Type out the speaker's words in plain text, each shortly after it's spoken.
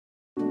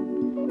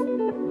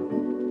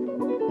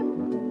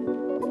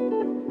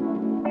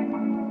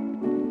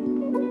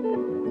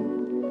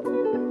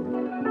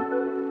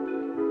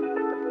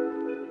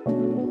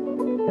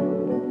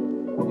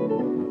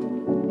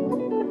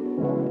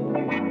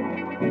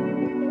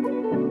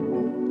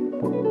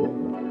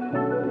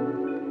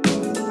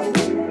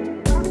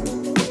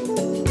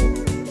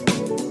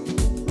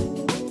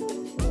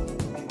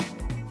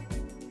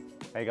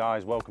Hey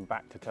guys, welcome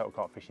back to Total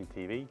Carp Fishing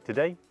TV.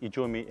 Today you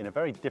join me in a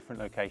very different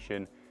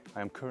location.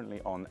 I am currently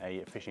on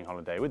a fishing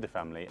holiday with the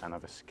family and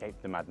I've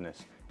escaped the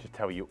madness to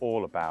tell you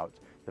all about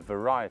the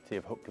variety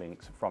of hook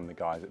links from the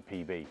guys at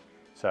PB.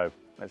 So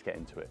let's get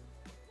into it.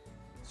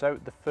 So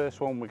the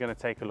first one we're going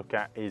to take a look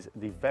at is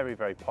the very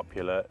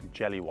popular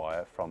jelly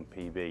wire from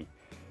PB.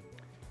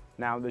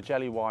 Now the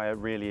jelly wire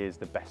really is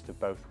the best of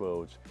both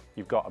worlds.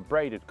 You've got a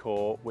braided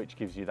core which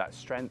gives you that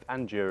strength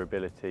and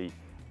durability,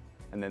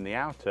 and then the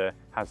outer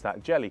has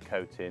that jelly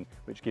coating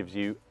which gives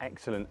you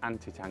excellent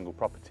anti-tangle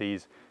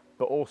properties,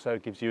 but also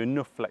gives you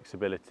enough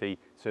flexibility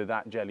so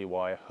that jelly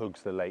wire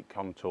hugs the lake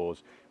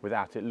contours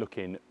without it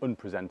looking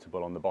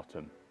unpresentable on the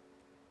bottom.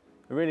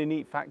 A really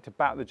neat fact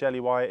about the jelly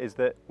wire is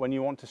that when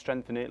you want to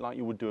strengthen it like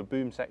you would do a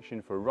boom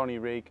section for a Ronnie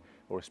rig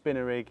or a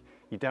spinner rig,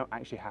 you don't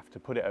actually have to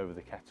put it over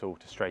the kettle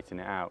to straighten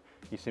it out.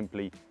 You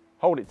simply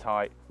hold it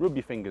tight, rub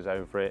your fingers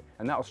over it,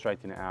 and that'll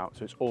straighten it out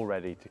so it's all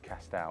ready to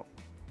cast out.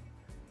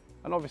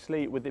 And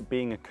obviously with it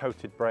being a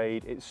coated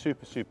braid, it's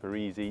super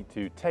easy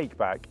to take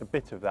back a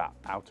bit of that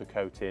outer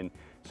coating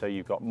so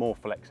you've got more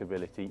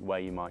flexibility where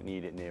you might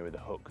need it nearer the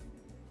hook.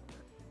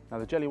 Now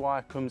the jelly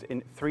wire comes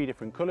in 3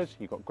 different colours.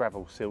 You've got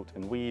gravel, silt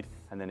and weed,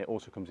 and then it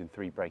also comes in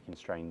 3 breaking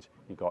strains.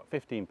 You've got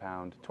 £15,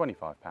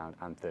 £25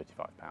 and £35.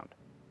 So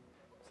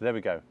there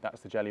we go, that's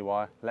the jelly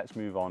wire. Let's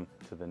move on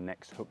to the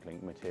next hook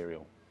link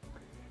material.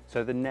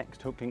 So the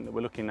next hook link that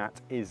we're looking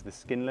at is the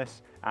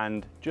skinless,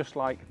 and just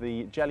like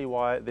the jelly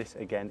wire, this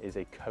again is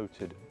a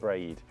coated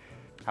braid.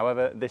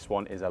 However, this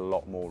one is a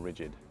lot more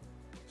rigid.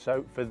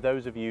 So for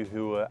those of you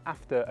who are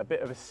after a bit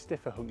of a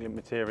stiffer hook link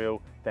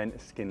material, then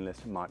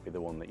skinless might be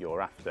the one that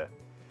you're after.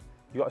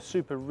 You've got a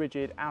super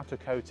rigid outer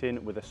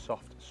coating with a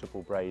soft,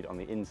 supple braid on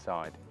the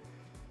inside.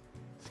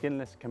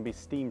 Skinless can be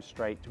steam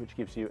straight, which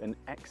gives you an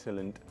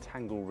excellent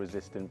tangle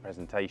resistant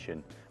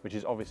presentation, which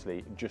is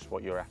obviously just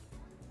what you're after.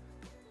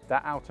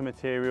 That outer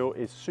material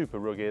is super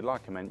rugged,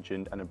 like I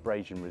mentioned, and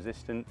abrasion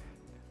resistant.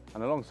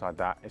 And alongside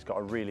that, it's got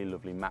a really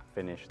lovely matte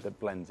finish that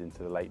blends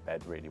into the lake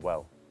bed really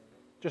well.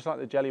 Just like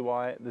the jelly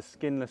wire, the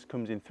skinless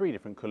comes in 3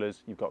 different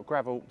colours. You've got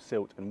gravel,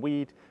 silt and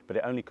weed, but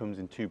it only comes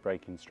in 2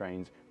 breaking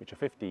strains, which are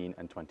 £15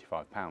 and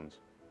 £25.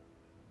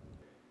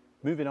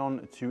 Moving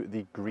on to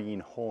the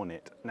green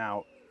hornet.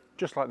 Now,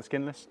 just like the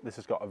skinless, this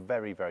has got a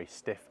very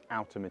stiff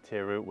outer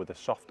material with a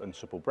soft and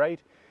supple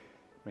braid,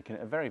 making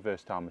it a very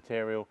versatile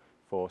material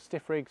for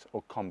stiff rigs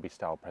or combi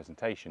style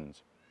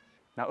presentations.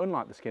 Now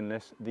unlike the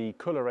skinless, the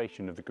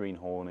coloration of the green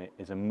hornet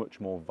is a much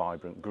more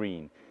vibrant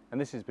green,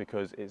 and this is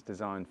because it's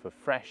designed for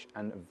fresh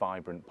and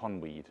vibrant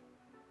pondweed.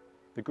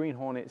 The green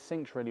hornet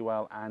sinks really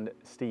well and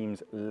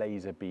steams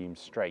laser beam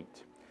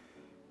straight.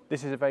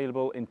 This is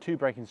available in 2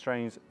 breaking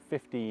strains,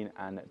 £15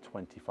 and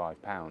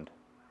 £25.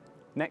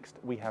 Next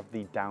we have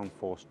the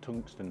downforce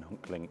tungsten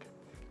hook link.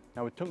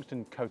 Now with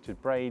tungsten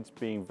coated braids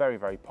being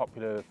very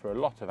popular for a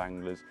lot of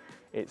anglers,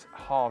 it's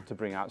hard to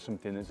bring out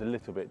something that's a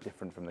little bit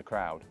different from the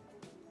crowd.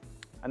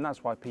 And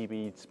that's why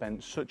PB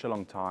spent such a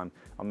long time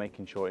on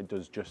making sure it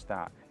does just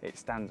that. It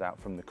stands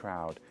out from the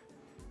crowd.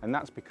 And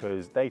that's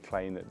because they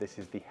claim that this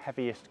is the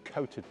heaviest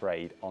coated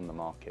braid on the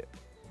market.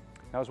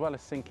 Now as well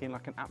as sinking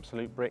like an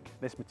absolute brick,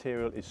 this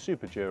material is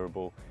super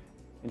durable,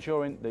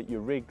 ensuring that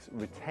your rigs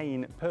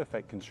retain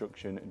perfect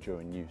construction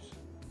during use.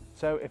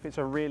 So if it's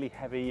a really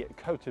heavy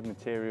coated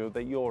material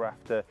that you're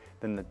after,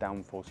 then the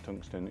downforce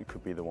tungsten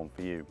could be the one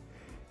for you.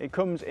 It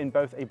comes in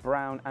both a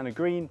brown and a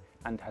green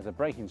and has a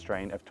breaking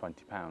strain of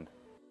 £20.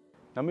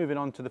 Now moving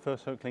on to the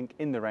first hook link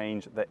in the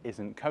range that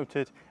isn't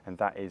coated, and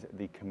that is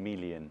the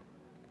Chameleon.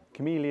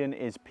 Chameleon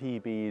is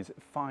PB's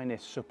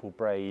finest supple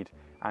braid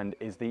and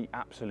is the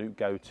absolute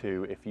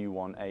go-to if you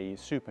want a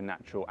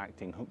supernatural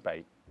acting hook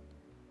bait.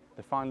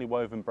 The finely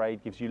woven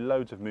braid gives you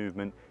loads of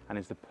movement and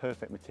is the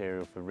perfect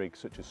material for rigs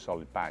such as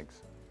solid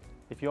bags.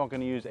 If you are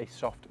going to use a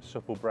soft,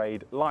 supple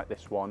braid like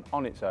this one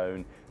on its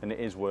own, then it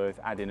is worth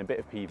adding a bit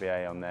of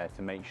PVA on there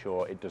to make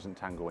sure it doesn't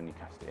tangle when you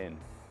cast it in.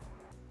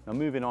 Now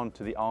moving on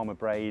to the armour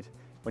braid.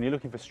 When you're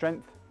looking for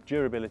strength,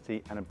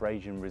 durability and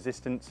abrasion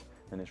resistance,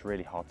 then it's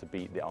really hard to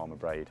beat the armour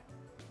braid.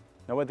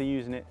 Now whether you're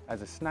using it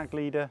as a snag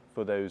leader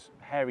for those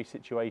hairy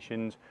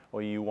situations,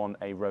 or you want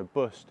a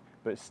robust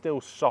but still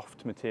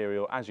soft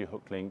material as your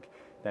hook link,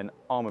 then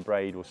armour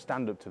braid will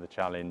stand up to the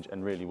challenge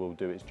and really will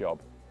do its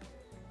job.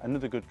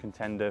 Another good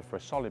contender for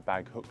a solid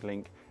bag hook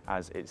link,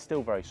 as it's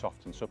still very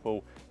soft and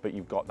supple, but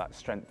you've got that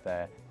strength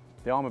there.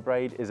 The armour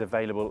braid is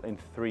available in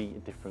 3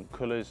 different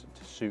colours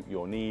to suit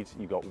your needs.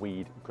 You've got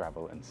weed,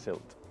 gravel and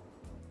silt.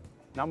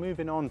 Now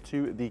moving on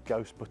to the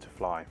Ghost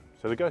Butterfly.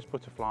 So the Ghost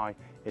Butterfly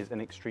is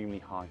an extremely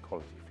high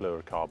quality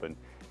fluorocarbon,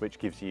 which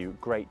gives you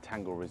great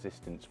tangle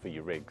resistance for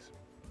your rigs.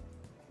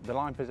 The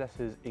line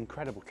possesses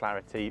incredible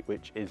clarity,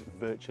 which is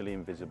virtually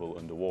invisible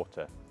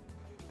underwater.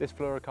 This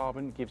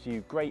fluorocarbon gives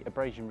you great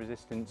abrasion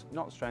resistance,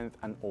 knot strength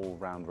and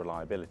all-round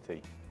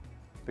reliability.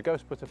 The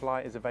Ghost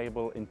Butterfly is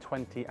available in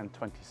 20 and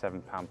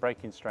 £27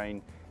 breaking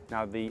strain.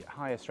 Now the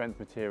higher strength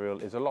material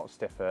is a lot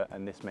stiffer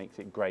and this makes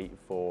it great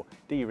for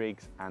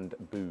D-rigs and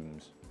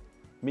booms.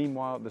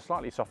 Meanwhile, the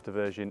slightly softer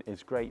version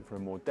is great for a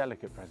more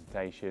delicate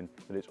presentation,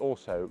 but it's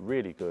also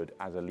really good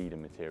as a leader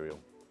material.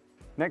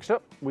 Next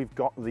up, we've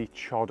got the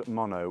Chod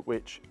Mono,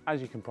 which,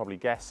 as you can probably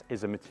guess,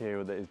 is a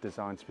material that is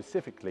designed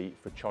specifically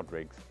for chod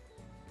rigs.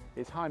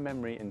 Its high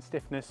memory and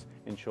stiffness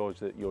ensures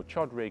that your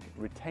chod rig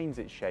retains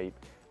its shape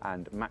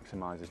and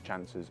maximises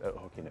chances at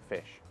hooking a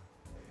fish.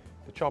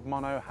 The Chod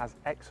Mono has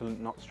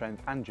excellent knot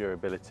strength and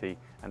durability,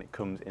 and it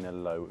comes in a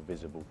low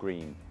visible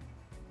green.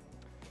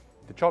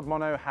 The Chod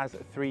Mono has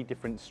 3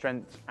 different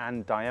strengths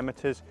and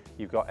diameters.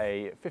 You've got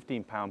a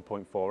 15 pound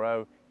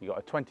 .40, you've got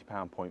a 20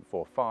 pound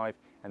 .45,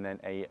 and then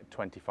a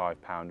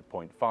 25 pound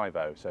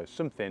 .50, so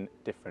something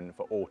different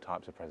for all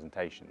types of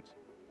presentations.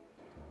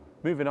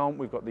 Moving on,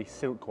 we've got the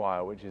silk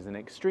wire, which is an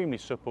extremely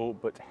supple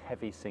but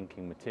heavy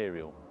sinking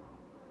material.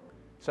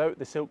 So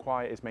the silk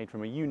wire is made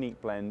from a unique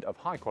blend of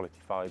high quality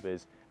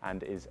fibres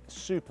and is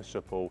super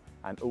supple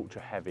and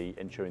ultra heavy,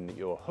 ensuring that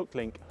your hook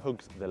link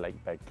hugs the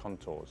lake bed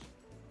contours.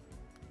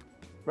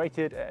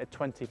 Rated at a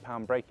 20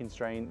 pound breaking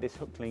strain, this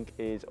hook link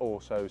is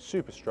also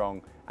super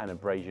strong and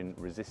abrasion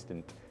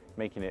resistant,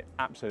 making it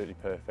absolutely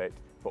perfect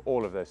for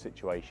all of those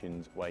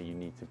situations where you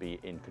need to be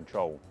in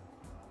control.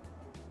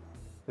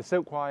 The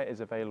silk wire is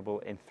available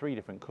in 3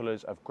 different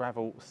colours of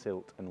gravel,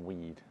 silt and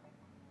weed.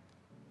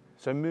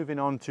 So moving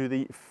on to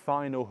the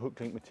final hook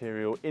link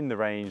material in the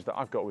range that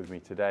I've got with me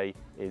today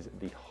is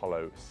the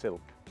hollow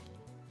silk.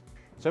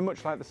 So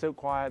much like the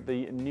silk wire,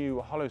 the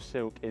new hollow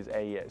silk is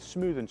a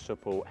smooth and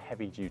supple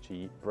heavy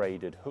duty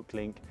braided hook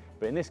link,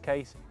 but in this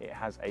case it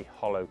has a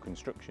hollow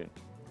construction.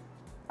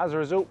 As a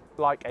result,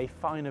 like a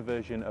finer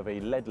version of a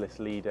leadless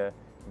leader,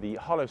 the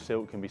hollow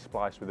silk can be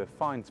spliced with a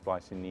fine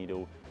splicing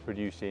needle,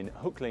 producing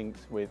hook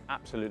links with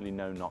absolutely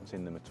no knots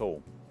in them at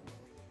all.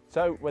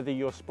 So whether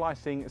you're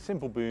splicing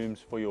simple booms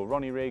for your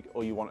Ronnie rig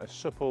or you want a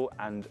supple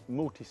and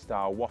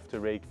multi-style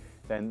wafter rig,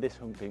 then this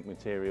hook link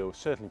material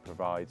certainly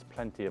provides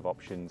plenty of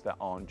options that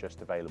aren't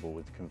just available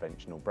with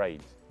conventional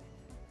braids.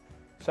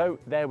 So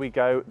there we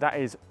go, that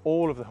is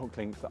all of the hook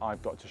links that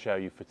I've got to show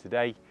you for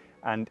today.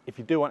 And if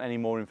you do want any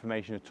more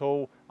information at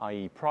all,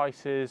 i.e.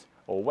 prices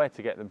or where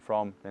to get them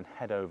from, then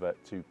head over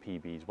to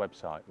PB's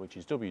website, which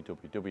is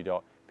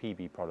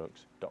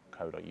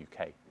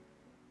www.pbproducts.co.uk.